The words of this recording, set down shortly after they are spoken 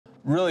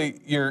really,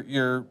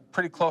 you're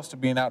pretty close to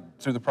being out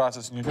through the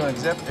process, and you're doing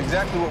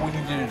exactly what we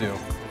need you to do.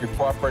 You're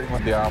cooperating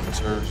with the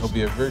officers. It'll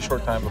be a very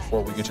short time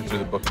before we get you through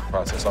the booking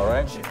process, all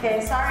right?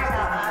 Okay, sorry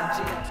about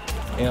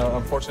that. You know,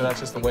 unfortunately, that's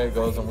just the way it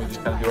goes, and we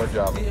just kind of do our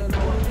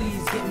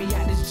job.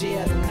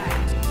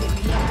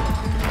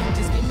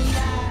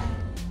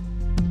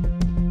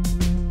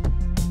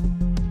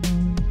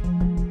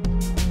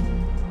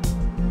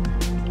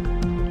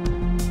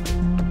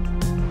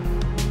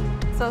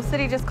 So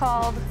city just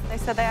called. They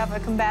said they have a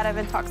combative,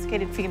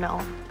 intoxicated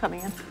female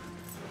coming in.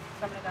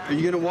 Are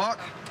you gonna walk?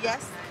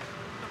 Yes.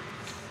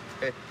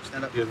 Okay,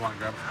 stand up. You guys want to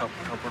grab help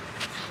her?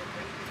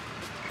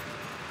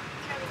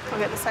 I'll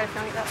get this side if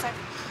you want to get that side.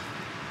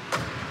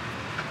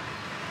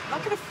 I'm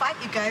not gonna fight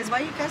you guys.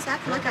 Why are you guys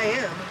acting like I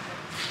am?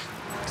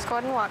 Just go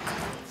ahead and walk.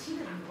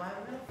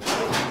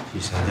 She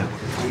said that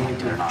we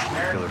did not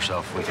kill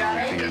herself with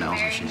her fingernails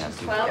if she had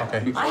to.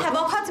 Okay. I have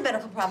all kinds of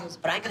medical problems,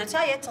 but I ain't gonna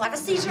tell you until I have a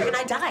seizure and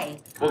I die.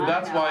 Well,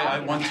 that's why I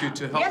want you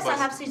to help us. Yes, I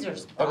have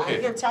seizures. Okay.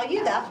 I'm gonna tell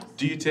you that.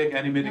 Do you take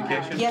any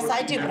medication? Yes, for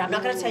I do, seizure? but I'm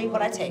not gonna tell you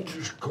what I take.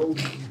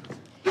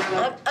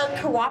 I'm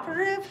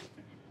uncooperative.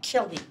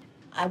 Kill me.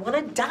 I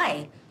wanna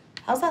die.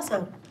 How's that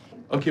sound?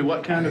 Okay,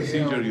 what kind of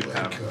seizure you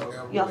have?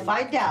 You'll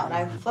find out.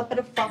 I'm flipping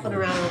and flopping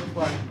around on the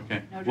floor.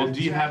 Okay. Well,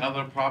 do you have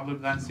other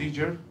problem than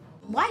seizure?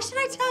 Why should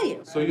I tell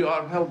you? So you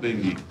are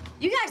helping me.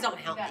 You guys don't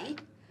help me.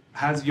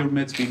 Has your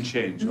meds been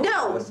changed?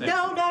 No. And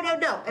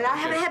I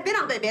haven't been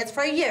on my meds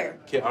for a year.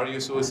 Okay, are you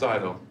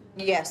suicidal?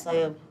 Yes, I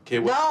am. Okay,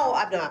 No,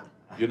 I'm not.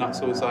 You're not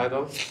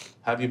suicidal?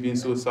 Have you been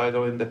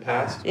suicidal in the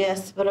past?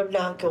 Yes, but I'm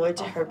not going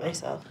to hurt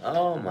myself.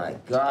 Oh my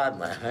God,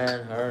 my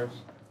hand hurts.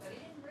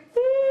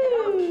 They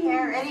don't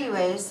care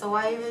anyway, so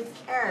why even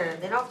care?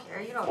 They don't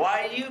care. You don't.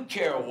 Why do you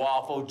care,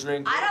 waffle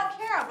drinker? I don't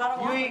care. I'm not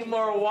a waffle. You eat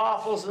more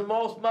waffles than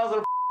most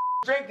mother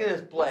drink in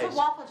this place. What's a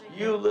waffle drinker?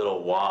 You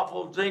little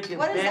waffle drinking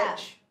What is bitch.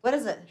 that? What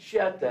is it?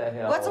 Shut the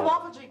hell What's a up.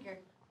 waffle drinker?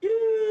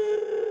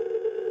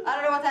 I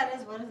don't know what that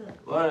is. What is it?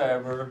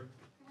 Whatever.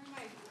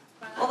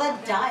 Well, then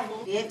die,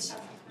 bitch.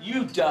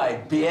 You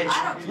die, bitch.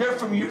 I don't- You're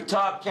from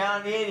Utah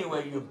County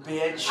anyway, you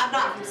bitch. I'm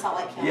not from Salt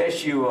Lake County.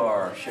 Yes, you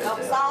are. Shut No,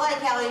 the Salt Lake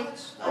County.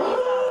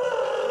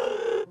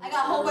 I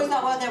got homeboys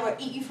that were there would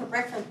eat you for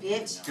breakfast,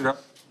 bitch. Get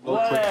up. Real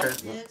quick Whatever.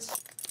 here.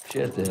 Bitch.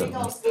 Shut the Big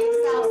hell old stinks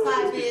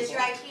outside, bitch.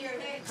 Right here.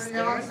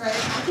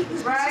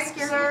 Right,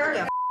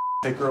 sir.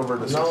 Take her over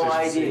to the No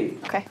station. ID.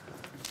 Okay.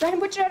 Go ahead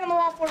and put your hand on the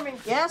wall for me.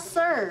 Yes,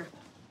 sir.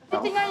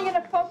 You think you're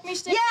gonna poke me,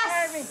 stick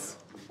Yes! at me?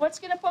 What's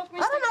gonna poke me,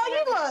 I stick don't know.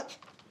 at me? You look.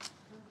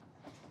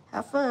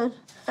 Have fun.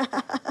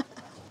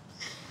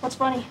 What's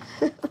funny?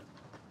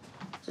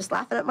 Just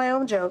laughing at my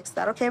own jokes. Is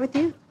that okay with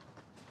you?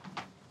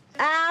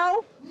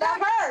 Ow!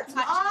 That hurts!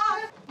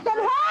 Ah!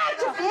 That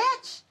hurts, you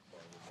bitch!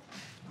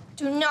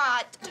 Do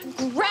not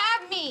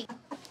grab me.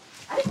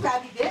 I didn't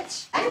grab you,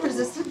 bitch. I ain't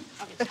resisted.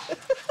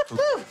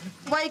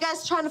 Why are you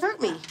guys trying to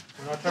hurt me?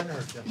 We're not trying to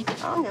hurt you.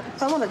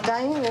 I want to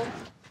die anyway.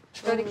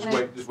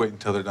 Just wait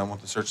until they're done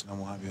with the search, and then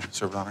we'll have you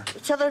serve it on her.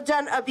 Till they're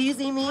done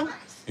abusing me? You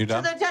Till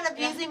done? they're done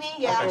abusing me?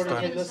 Yeah.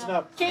 Okay,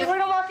 Okay, we're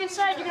gonna walk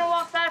inside. You're gonna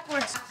walk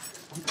backwards.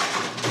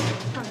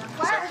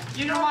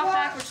 You're gonna walk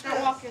backwards.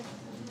 Start walking.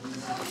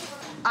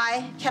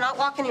 I cannot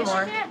walk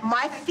anymore. Yes, you can.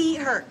 My feet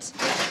hurt.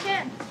 Yes, you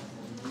can.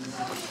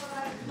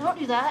 Don't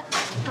do that.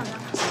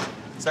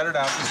 Set her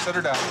down. Just set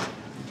her down.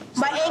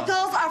 My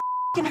ankles are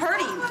f***ing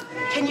hurting.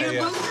 Can you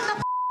Yeah. loosen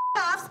the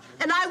cuffs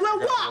and I will Grab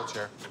the walk?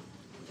 wheelchair.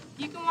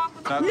 You can walk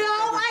with Not- No, not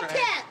I lift your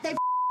hand. can't. They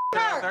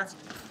Right there. hurt.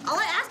 All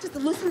I ask is to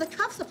loosen the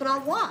cuffs up and I'll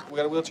walk. We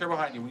got a wheelchair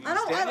behind you. We need to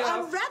stand you I'd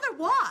up. rather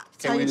walk. Can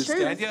Tell we you the just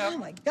truth. stand you up? Oh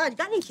my God, you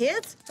got any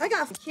kids? I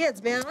got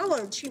kids, man. I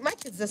want to treat my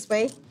kids this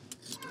way.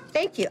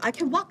 Thank you. I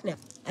can walk now.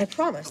 I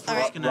promise. All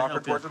right. Rock her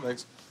towards her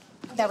legs.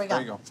 There we go.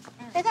 There you go.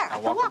 Hey there. I Now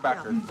can walk her walk now.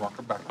 backwards. Walk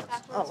her backwards.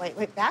 Oh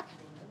wait, back.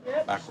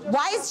 Backwards.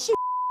 Why is she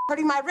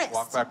hurting my wrist?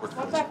 Walk backwards.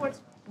 Walk backwards.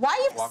 Why are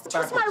you Walk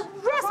twist my backwards.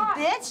 wrist,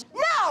 bitch?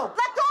 No!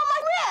 Let go of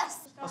my wrist!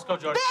 Let's go,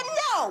 Jody. Ben,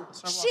 no!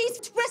 She's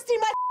twisting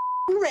my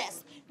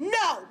wrist.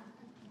 No!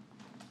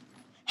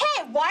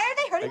 Hey, why are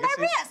they hurting Take my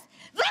a seat. wrist?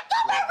 Let go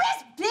of my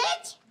wrist,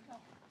 bitch!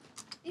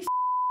 You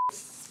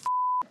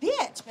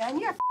bitch, man.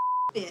 You're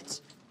a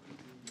bitch.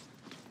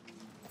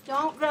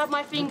 Don't grab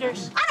my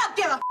fingers. I don't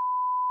give a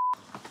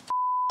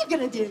what you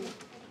gonna do?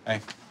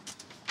 Hey.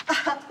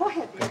 Go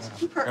ahead, bitch.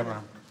 Keep hurting Come her.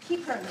 on.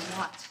 Keep hurting her.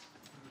 Watch.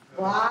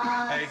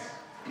 Watch. Hey.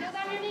 Go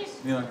down your knees.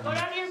 Kneel on Go your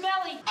down to your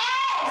belly. Hey,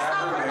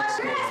 stop hurting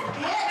my wrist,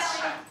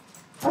 bitch!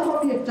 I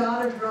hope your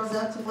daughter grows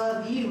up to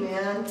love you,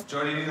 man.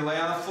 Jody, you need to lay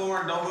on the floor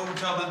and don't move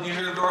until you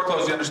hear the door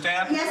close. You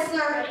understand? Yes,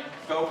 sir.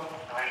 Go.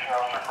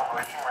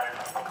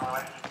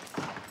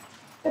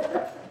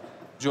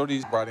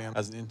 Jody's brought in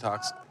as an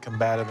intox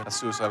combative and a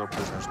suicidal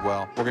prisoner as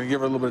well. We're going to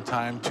give her a little bit of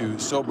time to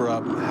sober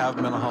up, have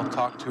mental health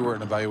talk to her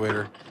and evaluate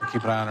her, and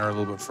keep an eye on her a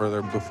little bit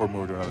further before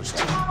moving to another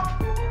state.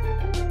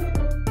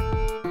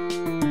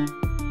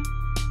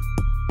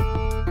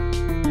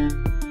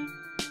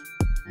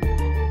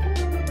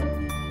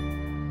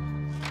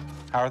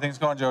 How are things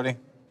going, Jody?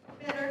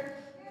 Better.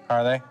 How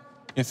are they?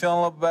 You feeling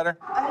a little better?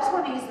 I just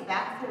want to use the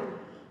bathroom.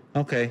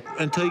 Okay.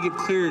 Until you get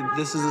cleared,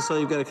 this is the cell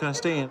you've got to kind of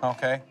stay in.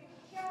 Okay.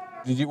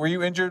 Were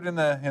you injured in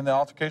the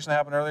altercation that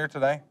happened earlier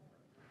today?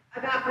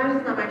 I got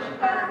bruises on my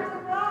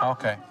shoulder.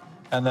 Okay.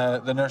 And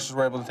the nurses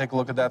were able to take a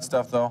look at that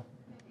stuff, though?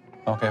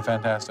 Okay,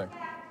 fantastic.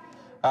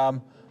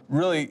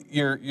 Really,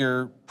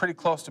 you're pretty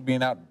close to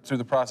being out through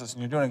the process,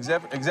 and you're doing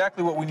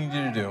exactly what we need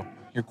you to do.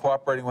 You're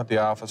cooperating with the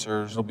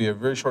officers. It'll be a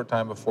very short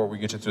time before we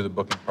get you through the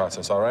booking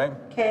process, all right?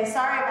 Okay,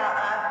 sorry about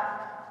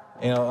that.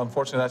 You know,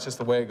 unfortunately, that's just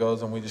the way it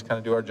goes, and we just kind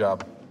of do our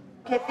job.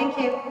 Okay, thank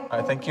you. All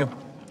right, thank you.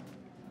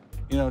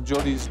 You know,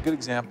 Jody's a good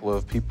example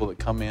of people that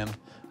come in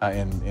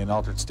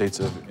altered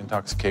states of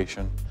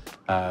intoxication,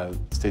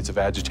 states of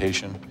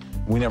agitation.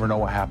 We never know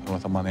what happened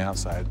with them on the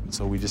outside,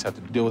 so we just have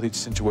to deal with each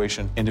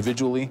situation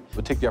individually,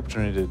 but take the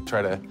opportunity to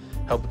try to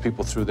help the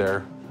people through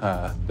their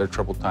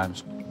troubled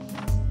times.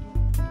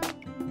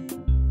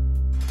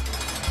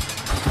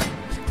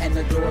 And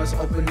the doors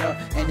open up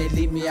and they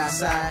leave me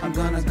outside. I'm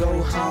gonna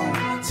go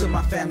home to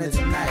my family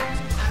tonight.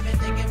 I've been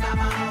thinking about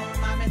my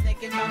home, I've been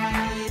thinking about my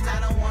kids. I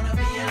don't wanna